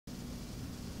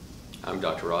I'm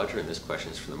Dr. Roger, and this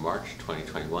question is from the March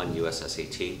 2021 US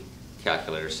SAT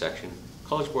Calculator section.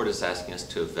 College Board is asking us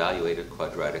to evaluate a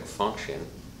quadratic function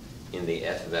in the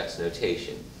f of x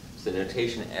notation. So the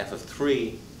notation f of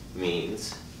 3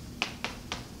 means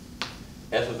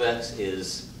f of x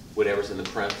is whatever's in the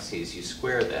parentheses, you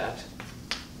square that,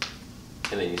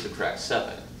 and then you subtract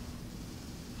 7.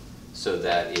 So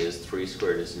that is 3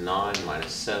 squared is 9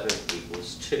 minus 7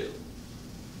 equals 2.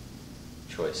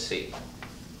 Choice C.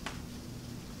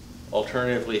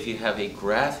 Alternatively, if you have a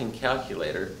graphing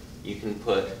calculator, you can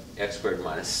put x squared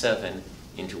minus 7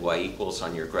 into y equals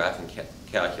on your graphing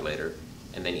calculator,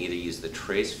 and then either use the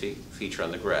trace feature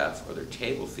on the graph or the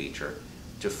table feature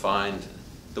to find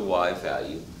the y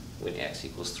value when x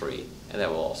equals 3, and that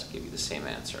will also give you the same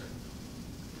answer.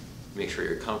 Make sure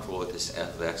you're comfortable with this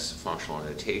f of x functional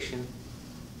notation,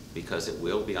 because it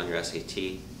will be on your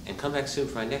SAT, and come back soon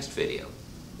for my next video.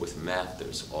 With math,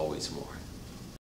 there's always more.